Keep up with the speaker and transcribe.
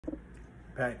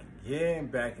Back again,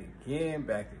 back again,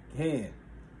 back again.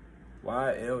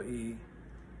 YLE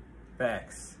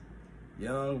Facts.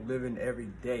 Young living every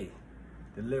day.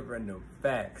 Delivering the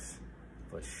facts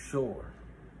for sure.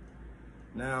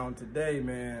 Now today,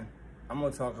 man, I'm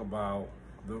gonna talk about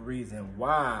the reason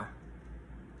why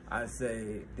I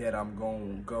say that I'm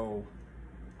gonna go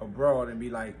abroad and be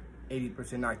like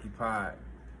 80% occupied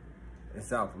in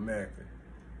South America.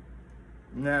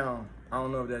 Now, I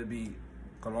don't know if that'd be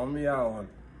Colombia or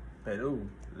Peru,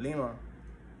 Lima,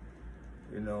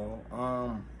 you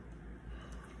know.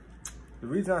 The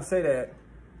reason I say that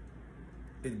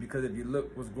is because if you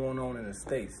look what's going on in the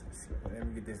States, let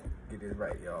me get this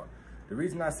right, y'all. The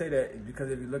reason I say that is because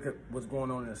if you look at what's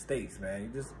going on in the States, man, you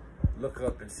just look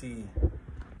up and see,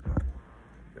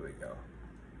 here we go.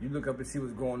 You look up and see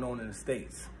what's going on in the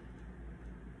States.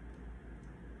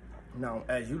 Now,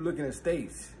 as you look in the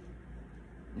States,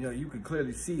 you know, you can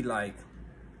clearly see like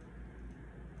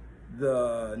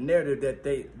the narrative that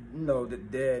they, you know,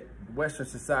 that Western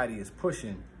society is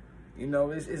pushing. You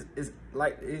know, it's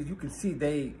like, you can see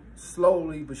they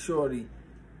slowly but surely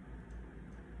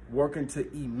working to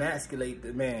emasculate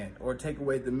the man or take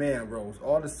away the man roles.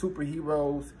 All the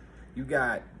superheroes you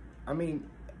got, I mean,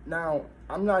 now,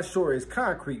 I'm not sure it's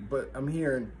concrete, but I'm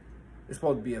hearing it's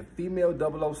supposed to be a female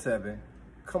 007.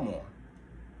 Come on.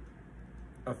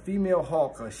 A female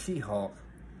Hulk, a She-Hulk.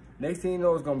 Next thing you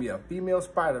know, it's going to be a female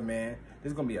Spider-Man.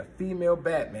 There's going to be a female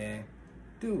Batman.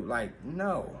 Dude, like,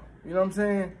 no. You know what I'm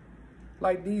saying?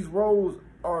 Like, these roles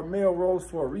are male roles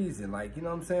for a reason. Like, you know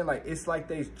what I'm saying? Like, it's like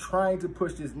they're trying to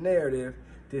push this narrative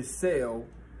to sell,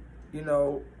 you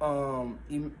know,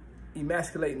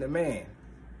 emasculating the man.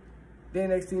 Then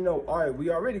next thing you know, all right, we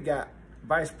already got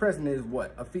vice president is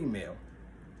what? A female.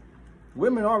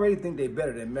 Women already think they're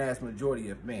better than mass majority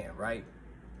of men, right?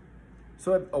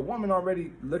 So if a woman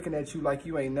already looking at you like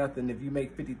you ain't nothing if you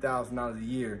make $50,000 a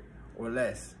year or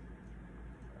less,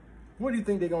 what do you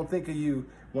think they're going to think of you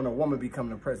when a woman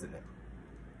becomes the president?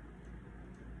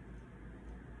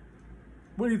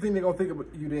 What do you think they're going to think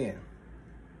of you then?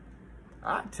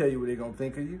 I'll tell you what they're going to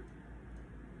think of you.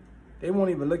 They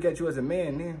won't even look at you as a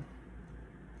man then.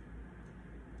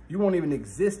 You won't even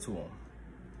exist to them,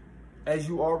 as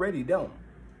you already don't.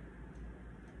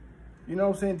 You know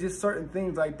what I'm saying? Just certain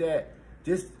things like that.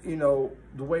 Just, you know,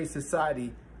 the way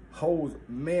society holds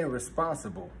men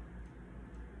responsible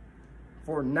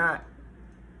for not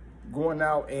going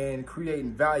out and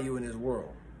creating value in this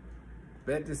world.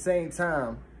 But at the same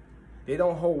time, they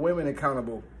don't hold women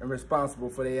accountable and responsible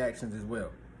for their actions as well.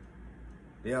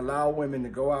 They allow women to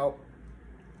go out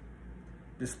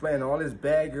displaying all this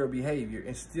bad girl behavior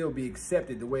and still be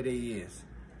accepted the way they is.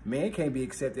 Men can't be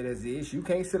accepted as is. You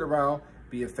can't sit around,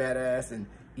 be a fat ass and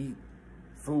eat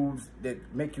foods that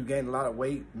make you gain a lot of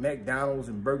weight, McDonald's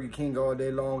and Burger King all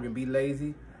day long and be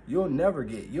lazy. You'll never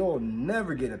get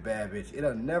a bad bitch.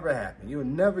 It'll never happen. You'll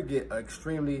never get an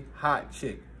extremely hot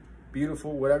chick,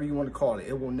 beautiful, whatever you want to call it.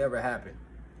 It will never happen.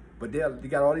 But you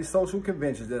got all these social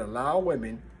conventions that allow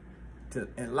women to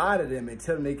and lie to them and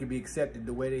tell them they can be accepted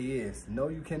the way they is. No,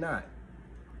 you cannot.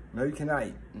 No, you cannot.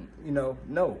 You know,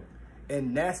 no.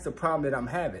 And that's the problem that I'm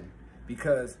having,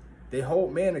 because they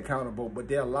hold men accountable, but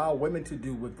they allow women to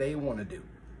do what they want to do.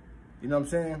 You know what I'm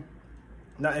saying?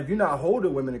 Now, if you're not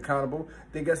holding women accountable,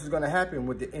 then guess what's going to happen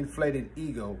with the inflated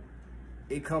ego?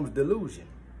 It comes delusion.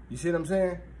 You see what I'm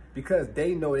saying? Because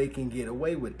they know they can get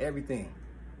away with everything.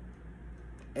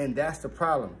 And that's the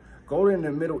problem. Go in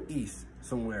the Middle East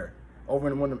somewhere, over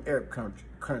in one of them Arab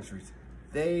countries.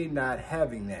 They not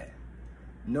having that.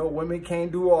 No, women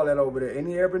can't do all that over there.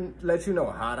 Any Arab let you know,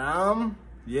 haram?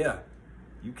 Yeah,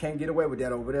 you can't get away with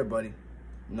that over there, buddy.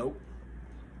 Nope.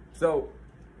 So,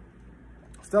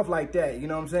 stuff like that, you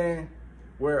know what I'm saying?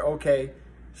 Where, okay,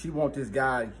 she want this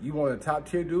guy, you want a top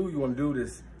tier dude, you want to do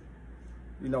this,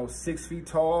 you know, 6 feet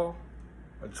tall,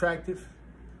 attractive,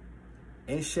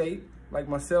 in shape, like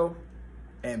myself,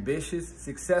 ambitious,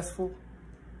 successful,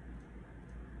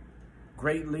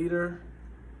 great leader.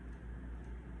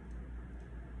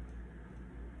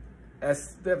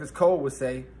 As Stephen Cole would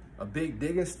say, a big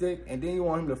digging stick, and then you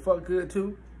want him to fuck good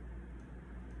too?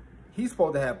 He's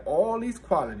supposed to have all these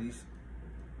qualities,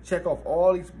 check off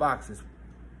all these boxes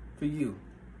for you,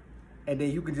 and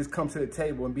then you can just come to the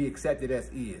table and be accepted as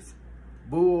is.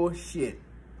 Bullshit.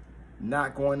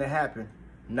 Not going to happen.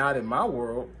 Not in my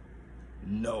world.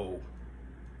 No.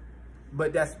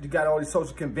 But you got all these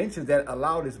social conventions that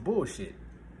allow this bullshit.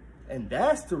 And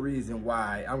that's the reason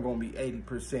why I'm going to be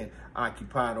 80%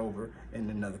 occupied over in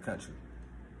another country.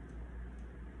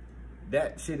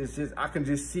 That shit is just, I can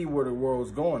just see where the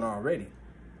world's going already.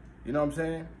 You know what I'm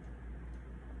saying?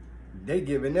 They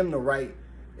giving them the right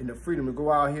and the freedom to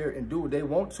go out here and do what they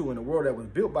want to in a world that was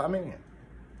built by man.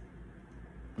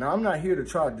 Now, I'm not here to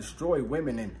try to destroy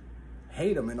women and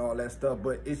hate them and all that stuff,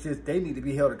 but it's just they need to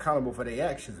be held accountable for their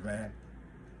actions, man.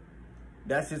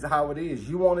 That's just how it is.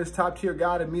 You want this top tier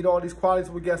guy to meet all these qualities,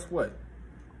 well, guess what?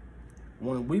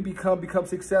 When we become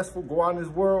successful, go out in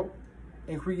this world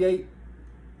and create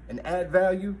and add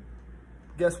value,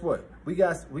 guess what? We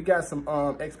got some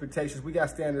expectations. We got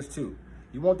standards too.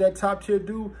 You want that top tier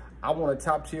dude? I want a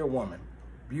top tier woman.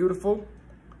 Beautiful,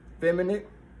 feminine,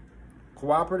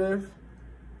 cooperative,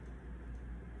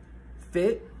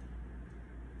 fit,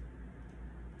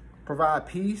 provide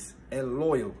peace, and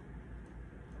loyal.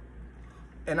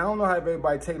 And I don't know how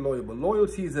everybody take loyal, but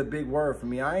loyalty is a big word for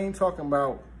me. I ain't talking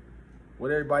about what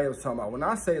everybody else talking about. When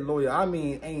I say loyal, I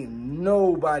mean ain't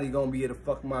nobody gonna be able to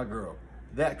fuck my girl.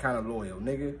 That kind of loyal,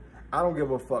 nigga. I don't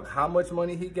give a fuck how much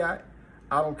money he got.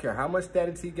 I don't care how much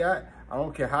status he got. I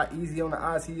don't care how easy on the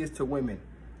eyes he is to women.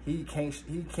 He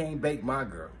can't bake my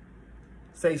girl.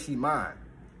 Say she mine.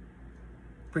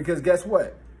 Because guess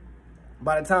what?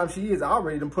 By the time she is, I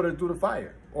already done put her through the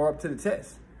fire or up to the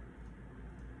test.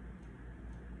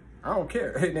 I don't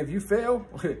care. And if you fail,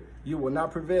 you will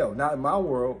not prevail. Not in my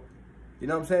world. You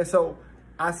know what I'm saying? So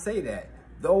I say that.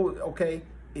 Though, okay,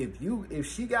 if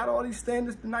she got all these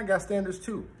standards, then I got standards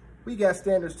too. We got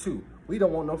standards too. We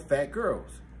don't want no fat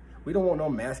girls. We don't want no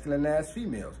masculine ass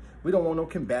females. We don't want no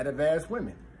combative ass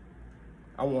women.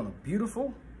 I want a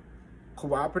beautiful,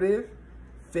 cooperative,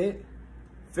 fit,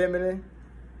 feminine,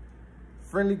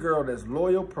 friendly girl that's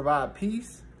loyal, provide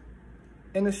peace,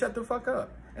 and to shut the fuck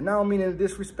up. And I don't mean in a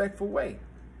disrespectful way.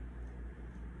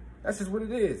 That's just what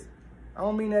it is. I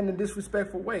don't mean that in a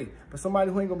disrespectful way. But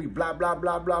somebody who ain't gonna be blah, blah,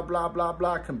 blah, blah, blah, blah,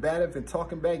 blah, combative and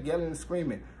talking back, yelling and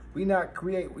screaming. We not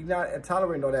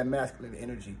tolerating all that masculine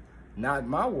energy. Not in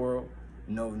my world.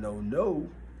 No, no, no.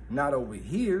 Not over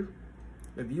here.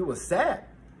 If you a sap,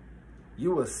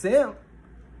 you a simp,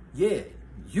 yeah,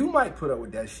 you might put up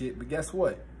with that shit, but guess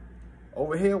what?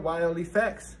 Over here, YLE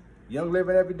Facts. Young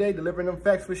living every day, delivering them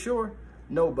facts for sure.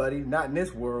 Nobody, not in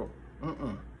this world.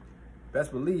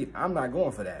 Best believe I'm not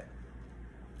going for that.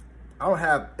 I don't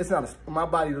have, it's not my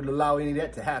body to allow any of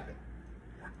that to happen.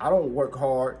 I don't work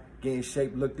hard, get in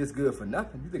shape, look this good for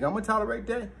nothing. You think I'm gonna tolerate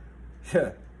that?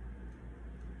 Yeah.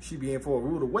 She be in for a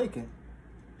rude awakening.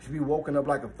 She be woken up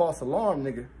like a false alarm,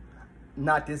 nigga.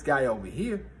 Not this guy over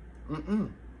here.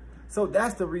 So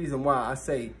that's the reason why I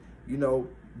say, you know,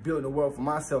 building a world for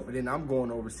myself, and then I'm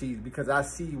going overseas because I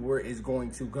see where it's going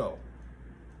to go.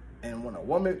 And when a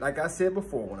woman, like I said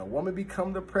before, when a woman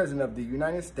becomes the president of the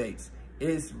United States,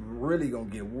 it's really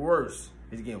going to get worse.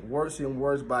 It's getting worse and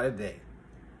worse by the day.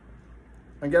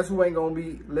 And guess who ain't going to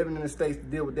be living in the States to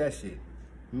deal with that shit?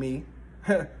 Me.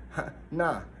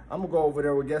 Nah, I'm going to go over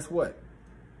there with guess what?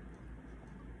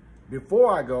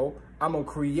 Before I go, I'm going to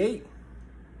create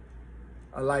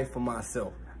a life for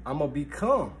myself. I'm going to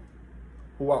become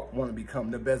who I want to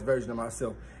become, the best version of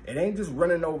myself. It ain't just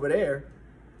running over there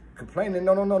complaining.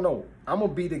 No, no, no, no. I'm going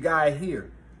to be the guy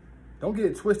here. Don't get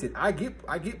it twisted. I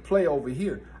get play over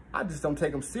here. I just don't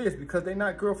take them serious because they're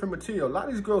not girlfriend material. A lot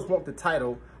of these girls want the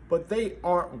title, but they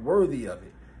aren't worthy of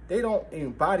it. They don't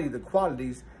embody the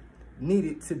qualities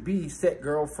needed to be set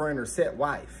girlfriend or set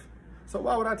wife. So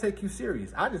why would I take you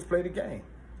serious? I just play the game.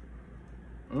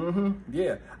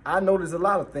 Yeah, I know there's a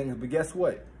lot of things, but guess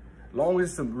what? As long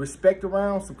as some respect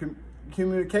around, some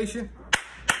communication.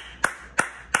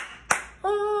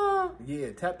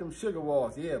 Yeah, tap them sugar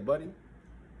walls. Yeah, buddy.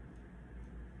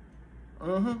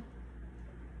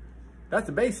 That's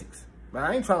the basics. But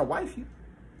I ain't trying to wife you.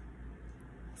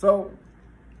 So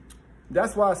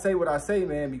that's why I say what I say,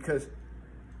 man, because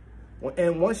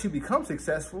once you become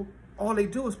successful, all they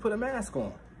do is put a mask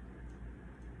on.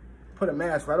 Put a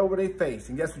mask right over their face.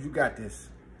 And guess what? You got this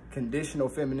conditional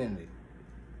femininity.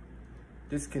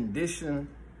 This conditional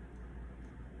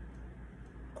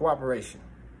cooperation.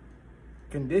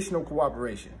 Conditional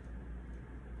cooperation.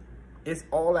 It's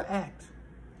all an act.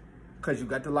 Because you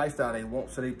got the lifestyle they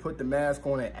want, so they put the mask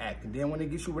on and act. And then when they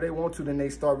get you where they want to, then they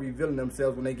start revealing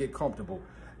themselves when they get comfortable.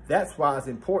 That's why it's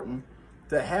important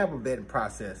to have a vetting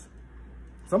process.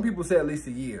 Some people say at least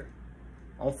a year.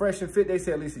 On Fresh and Fit, they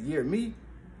say at least a year. Me,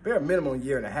 bare minimum a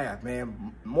year and a half,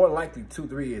 man. More likely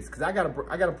 2-3 years. Because I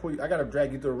gotta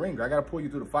drag you through the ringer. I gotta pull you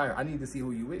through the fire. I need to see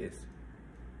who you is.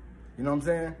 You know what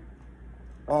I'm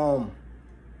saying?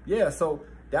 Yeah, so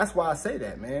that's why I say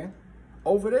that, man.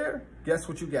 Over there, guess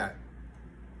what you got?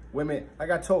 Women, like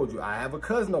I told you, I have a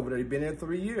cousin over there. He's been there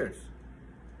 3 years.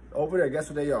 Over there, guess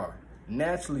what they are?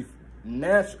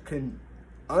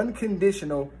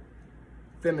 Unconditional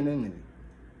femininity.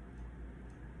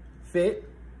 fit,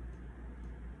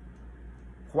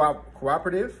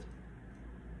 cooperative,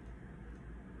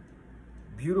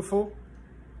 beautiful,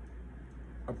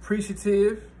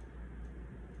 appreciative,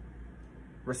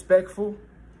 respectful.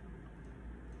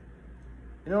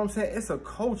 You know what I'm saying? It's a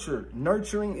culture,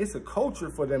 nurturing. It's a culture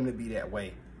for them to be that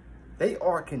way. They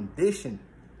are conditioned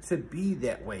to be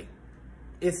that way.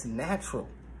 It's natural.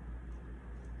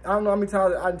 I don't know how many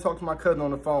times I talked to my cousin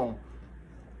on the phone.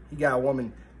 He got a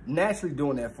woman naturally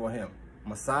doing that for him.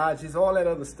 Massages, all that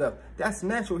other stuff. That's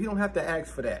natural. He don't have to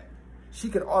ask for that. She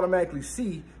could automatically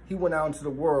see he went out into the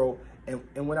world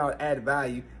and went out and add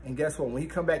value. And guess what? When he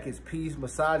come back, his peace,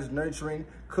 massages, nurturing,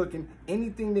 cooking,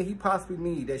 anything that he possibly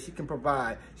need that she can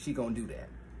provide, she gonna do that.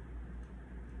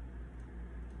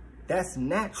 That's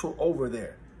natural over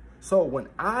there. So when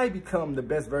I become the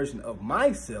best version of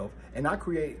myself and I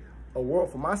create a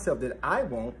world for myself that I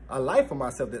want, a life for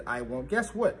myself that I want,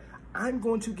 guess what? I'm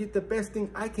going to get the best thing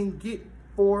I can get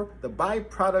for the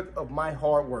byproduct of my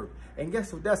hard work. And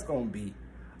guess what that's going to be?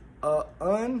 An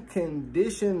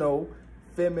unconditional,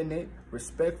 feminine,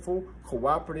 respectful,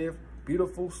 cooperative,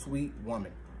 beautiful, sweet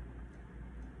woman.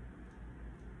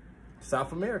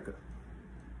 South America.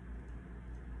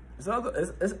 There's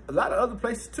a lot of other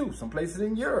places too. Some places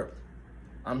in Europe,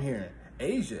 I'm hearing.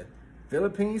 Asia,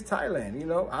 Philippines, Thailand. You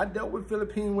know, I dealt with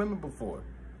Philippine women before.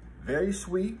 Very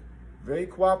sweet, very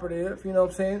cooperative, you know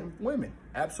what I'm saying? Women,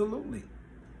 absolutely.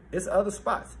 It's other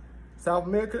spots. South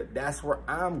America, that's where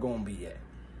I'm going to be at.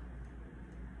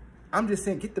 I'm just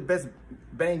saying, get the best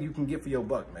bang you can get for your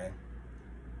buck, man.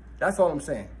 That's all I'm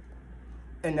saying.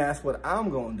 And that's what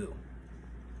I'm going to do.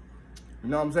 You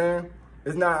know what I'm saying?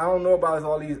 It's not, I don't know about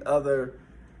all these other,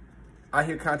 I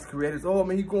hear content creators, oh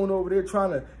man, he going over there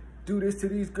trying to do this to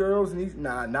these girls and these,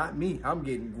 nah, not me. I'm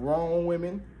getting grown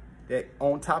women that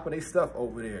on top of their stuff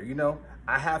over there, you know?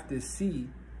 I have to see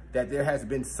that there has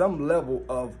been some level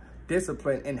of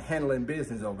discipline in handling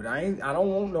business over there. I don't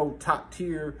want no top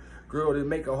tier girl to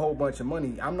make a whole bunch of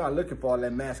money. I'm not looking for all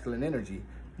that masculine energy.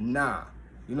 Nah,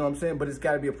 you know what I'm saying? But it's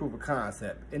gotta be a proof of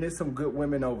concept. And there's some good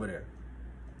women over there.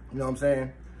 You know what I'm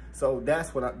saying? So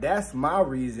that's my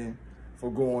reason for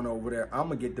going over there. I'm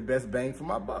gonna get the best bang for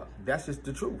my buck. That's just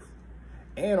the truth.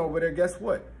 And over there, guess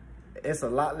what? It's a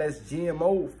lot less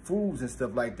GMO foods and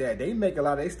stuff like that. They make a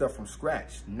lot of their stuff from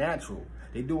scratch, natural.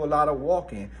 They do a lot of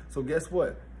walking. So guess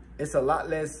what? It's a lot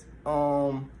less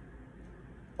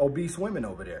obese women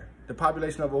over there. The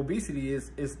population of obesity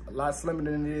is a lot slimmer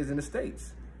than it is in the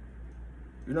States.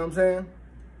 You know what I'm saying?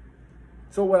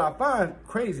 So what I find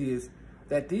crazy is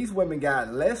that these women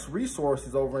got less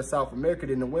resources over in South America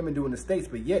than the women do in the States,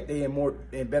 but yet they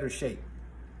in better shape.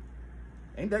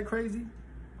 Ain't that crazy?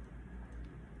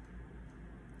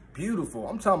 Beautiful.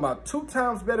 I'm talking about 2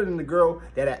 times better than the girl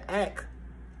that'll act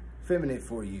feminine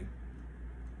for you.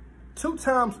 5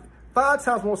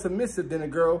 times more submissive than a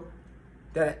girl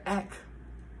that'll act.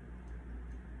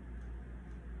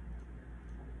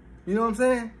 You know what I'm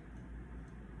saying?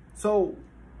 So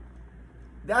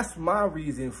that's my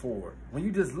reason for it. When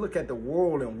you just look at the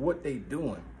world and what they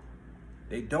doing,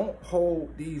 they don't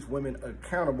hold these women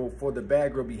accountable for the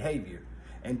bad girl behavior.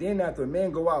 And then after a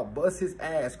man go out, bust his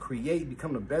ass, create,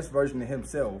 become the best version of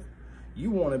himself,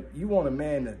 you want a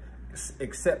man to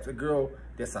accept a girl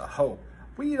that's a hoe.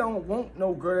 We don't want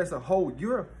no girl that's a hoe.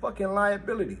 You're a fucking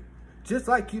liability. Just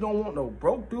like you don't want no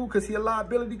broke dude because he a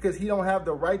liability because he don't have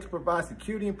the right to provide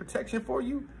security and protection for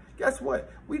you. Guess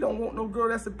what? We don't want no girl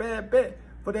that's a bad bet,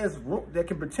 but that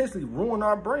can potentially ruin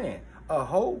our brand. A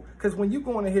hoe, because when you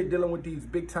going in here dealing with these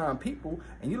big time people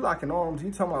and you locking arms, you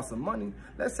talking about some money.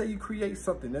 Let's say you create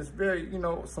something that's very, you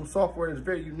know, some software that's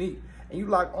very unique, and you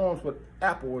lock arms with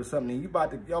Apple or something, and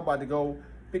y'all about to go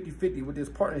 50-50 with this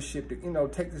partnership to, you know,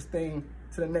 take this thing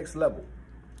to the next level.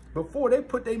 Before they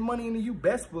put their money into you,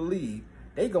 best believe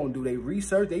they gonna do their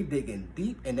research, they digging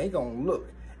deep, and they gonna look.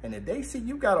 And if they see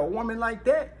you got a woman like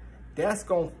that, that's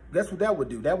what that would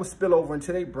do. That would spill over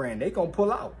into their brand. They gonna pull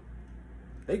out.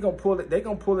 They gonna pull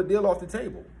a deal off the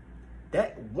table.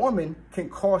 That woman can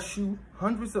cost you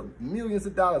hundreds of millions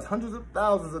of dollars, hundreds of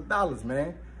thousands of dollars,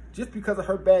 man, just because of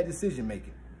her bad decision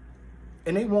making.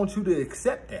 And they want you to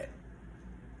accept that.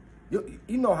 You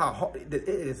know how hard, it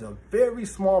is a very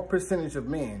small percentage of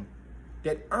men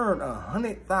that earn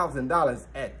 $100,000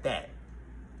 at that,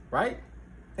 right?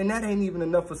 And that ain't even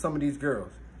enough for some of these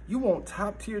girls. You want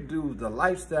top tier dudes, the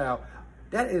lifestyle.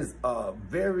 That is a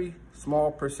very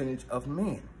small percentage of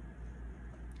men.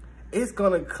 It's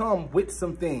gonna come with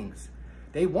some things.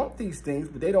 They want these things,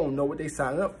 but they don't know what they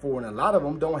signing up for. And a lot of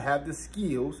them don't have the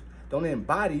skills, don't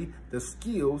embody the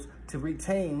skills to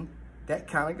retain that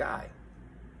kind of guy.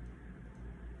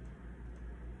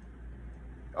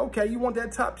 Okay, you want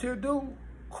that top tier dude?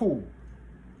 Cool.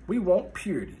 We want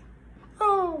purity.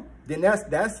 Oh, then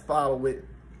that's followed with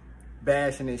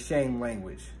bashing and shame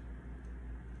language.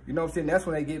 You know what I'm saying? That's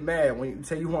when they get mad, when you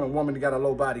say you want a woman that got a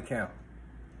low body count.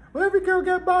 Well, every girl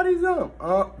got bodies on them.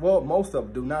 Well, most of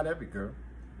them do, not every girl.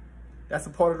 That's a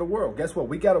part of the world. Guess what?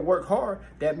 We got to work hard.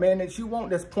 That man that you want,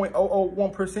 that's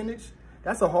 0.001%,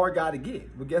 that's a hard guy to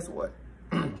get. But guess what?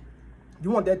 You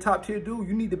want that top tier dude,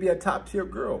 you need to be a top tier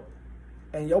girl.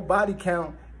 And your body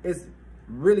count is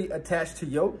really attached to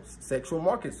your sexual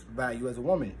market value as a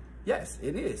woman. Yes,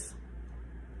 it is.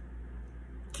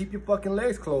 Keep your fucking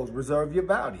legs closed. Reserve your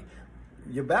value.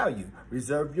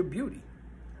 Reserve your beauty.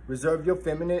 Reserve your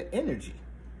feminine energy.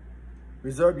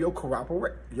 Reserve your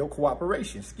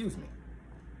cooperation. Excuse me.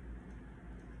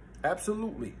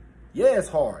 Absolutely. Yeah, it's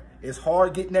hard. It's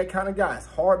hard getting that kind of guy. It's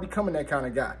hard becoming that kind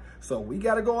of guy. So we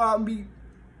got to go out and be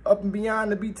up and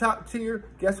beyond to be top tier.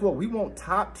 Guess what? We want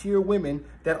top tier women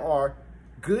that are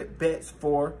good bets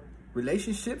for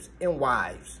relationships and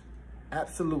wives.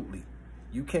 Absolutely.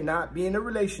 You cannot be in a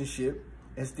relationship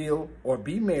and still, or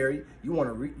be married. You want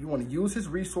to use his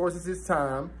resources, his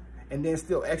time, and then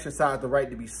still exercise the right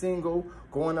to be single,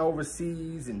 going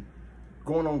overseas and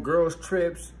going on girls'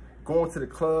 trips, going to the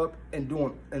club and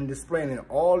displaying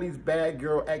all these bad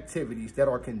girl activities that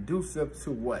are conducive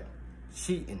to what?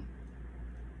 Cheating.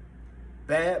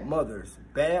 Bad mothers,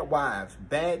 bad wives,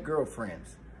 bad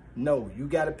girlfriends. No, you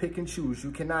got to pick and choose.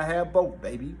 You cannot have both,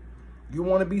 baby. You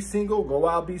want to be single? Go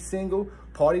out, be single.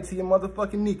 Party till your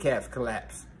motherfucking kneecaps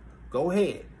collapse. Go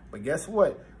ahead. But guess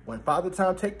what? When Father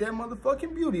Time take that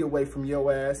motherfucking beauty away from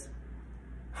your ass,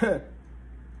 and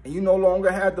you no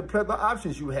longer have the plethora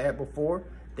options you had before,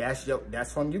 that's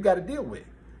something you got to deal with.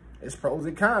 It's pros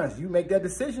and cons. You make that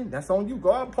decision. That's on you.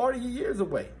 Go out and party your years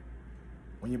away.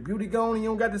 When your beauty gone and you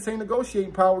don't got the same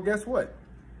negotiating power, guess what?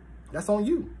 That's on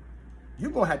you.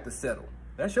 You're going to have to settle.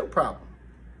 That's your problem.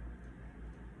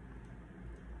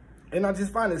 And I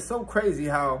just find it so crazy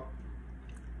how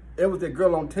it was that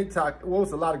girl on TikTok. Well, it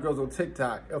was a lot of girls on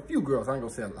TikTok. A few girls, I ain't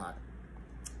gonna say a lot.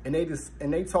 And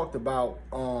they talked about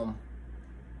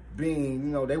being, you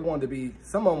know, they wanted to be,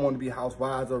 some of them wanted to be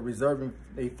housewives or reserving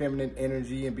their feminine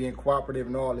energy and being cooperative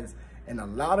and all this. And a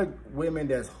lot of women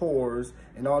that's whores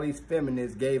and all these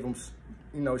feminists gave them,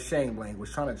 you know, shame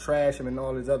language, trying to trash them and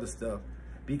all this other stuff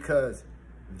because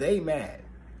they mad.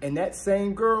 And that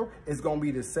same girl is gonna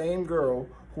be the same girl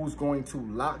who's going to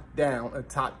lock down a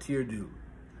top tier dude.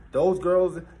 Those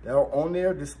girls that are on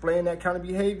there displaying that kind of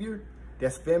behavior,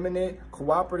 that's feminine,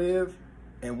 cooperative,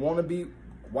 and want to be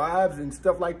wives and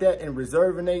stuff like that, and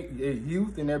reserving their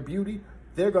youth and their beauty,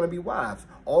 they're going to be wives.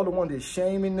 All the ones that's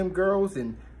shaming them girls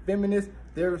and feminists,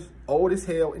 they're old as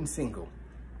hell and single.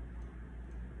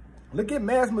 Look at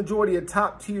mass majority of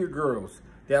top tier girls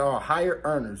that are higher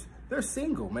earners. They're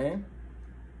single, man.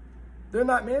 They're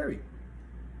not married.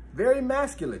 Very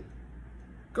masculine.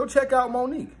 Go check out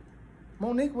Monique.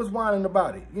 Monique was whining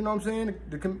about it. You know what I'm saying?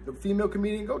 The female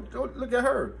comedian, go look at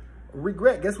her.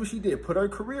 Regret, guess what she did? Put her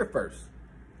career first.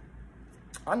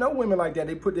 I know women like that.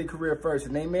 They put their career first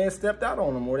and their man stepped out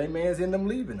on them or their man's in them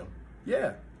leaving them.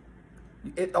 Yeah.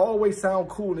 It always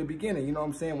sounds cool in the beginning, you know what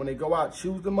I'm saying? When they go out,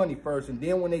 choose the money first. And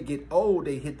then when they get old,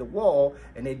 they hit the wall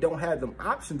and they don't have them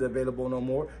options available no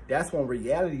more. That's when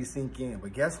reality sink in.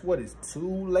 But guess what? It's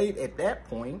too late at that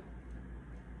point.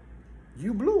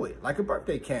 You blew it like a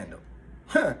birthday candle.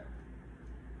 Huh.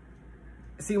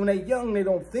 See, when they're young, they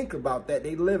don't think about that.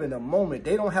 They live in a moment.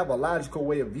 They don't have a logical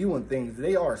way of viewing things.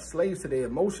 They are slaves to their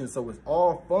emotions. So it's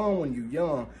all fun when you're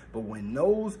young. But when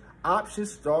those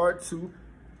options start to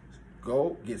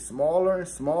get smaller and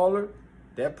smaller,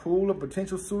 that pool of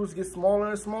potential suitors gets smaller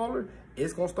and smaller,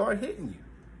 it's going to start hitting you.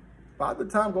 Father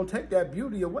Time going to take that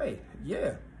beauty away.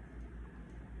 Yeah.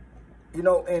 You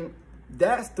know, and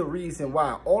that's the reason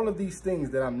why all of these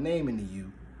things that I'm naming to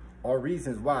you are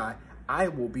reasons why I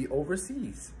will be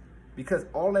overseas, because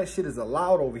all that shit is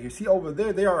allowed over here. See, over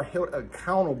there, they are held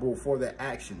accountable for their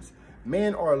actions.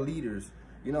 Men are leaders.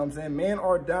 You know what I'm saying? Men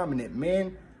are dominant.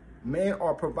 Men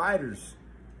are providers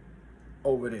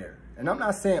over there. And I'm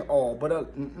not saying all, but a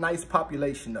nice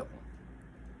population of them.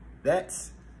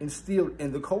 That's instilled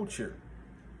in the culture.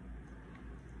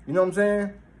 You know what I'm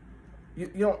saying? You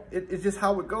know, it's just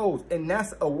how it goes. And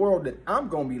that's a world that I'm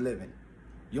going to be living.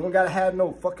 You don't got to have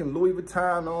no fucking Louis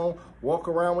Vuitton on, walk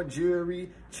around with jewelry,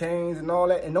 chains and all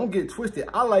that. And don't get twisted.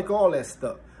 I like all that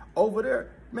stuff. Over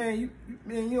there, man, you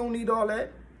don't need all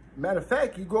that. Matter of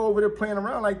fact, you go over there playing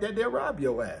around like that, they'll rob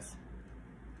your ass.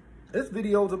 This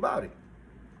video's about it.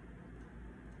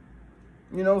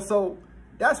 You know, so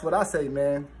that's what I say,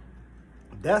 man.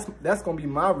 That's going to be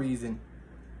my reason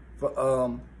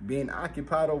for being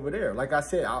occupied over there. Like I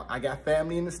said, I got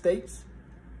family in the States,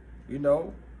 you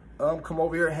know, come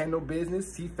over here, handle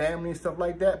business, see family and stuff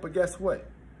like that. But guess what?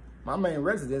 My main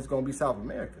residence is going to be South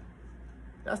America.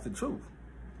 That's the truth.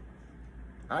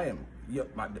 The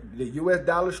U.S.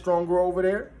 dollar stronger over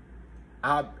there.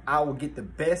 I will get the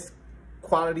best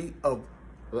quality of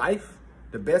life,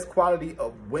 the best quality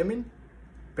of women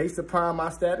based upon my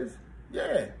status.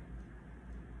 Yeah.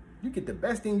 You get the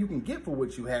best thing you can get for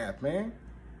what you have, man.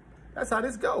 That's how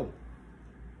this go.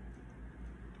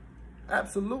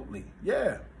 Absolutely.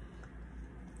 Yeah.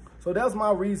 So that's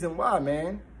my reason why,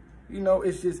 man. You know,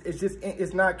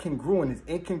 it's not congruent. It's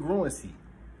incongruency.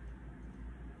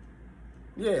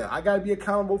 Yeah, I got to be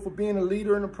accountable for being a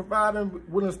leader and a provider and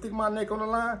willing to stick my neck on the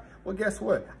line. Well, guess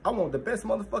what? I want the best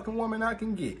motherfucking woman I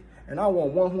can get. And I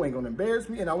want one who ain't going to embarrass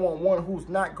me. And I want one who's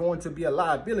not going to be a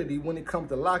liability when it comes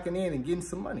to locking in and getting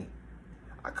some money.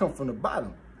 I come from the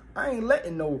bottom. I ain't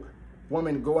letting no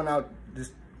woman going out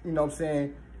just, you know what I'm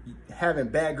saying, having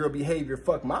bad girl behavior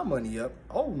fuck my money up.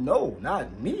 Oh, no,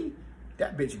 not me.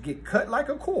 That bitch would get cut like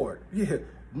a cord. Yeah,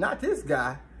 not this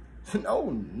guy. No,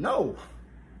 no.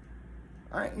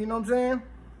 You know what I'm saying?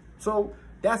 So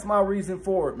that's my reason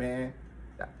for it, man.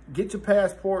 Get your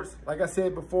passports. Like I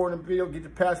said before in the video, get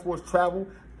your passports, travel.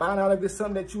 Find out if it's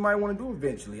something that you might want to do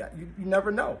eventually. You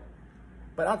never know.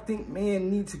 But I think men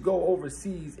need to go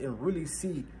overseas and really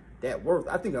see that worth.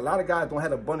 I think a lot of guys don't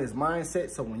have abundance mindset.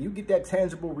 So when you get that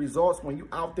tangible results, when you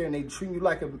out there and they treat you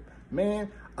like a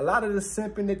man, a lot of the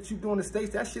simping that you do in the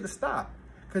States, that shit'll stop.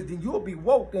 Because then you'll be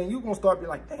woke and you're going to start be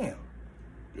like, damn.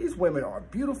 These women are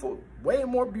beautiful, way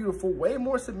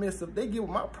more submissive. They give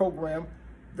my program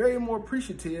very more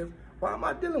appreciative. Why am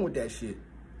I dealing with that shit?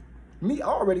 Me, I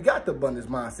already got the abundance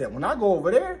mindset. When I go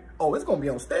over there, oh, it's going to be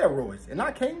on steroids. And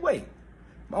I can't wait.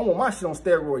 I want my shit on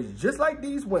steroids just like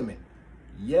these women.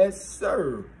 Yes,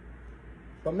 sir.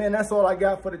 But, man, that's all I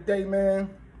got for today, man.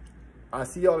 I'll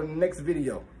see y'all in the next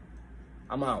video.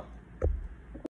 I'm out.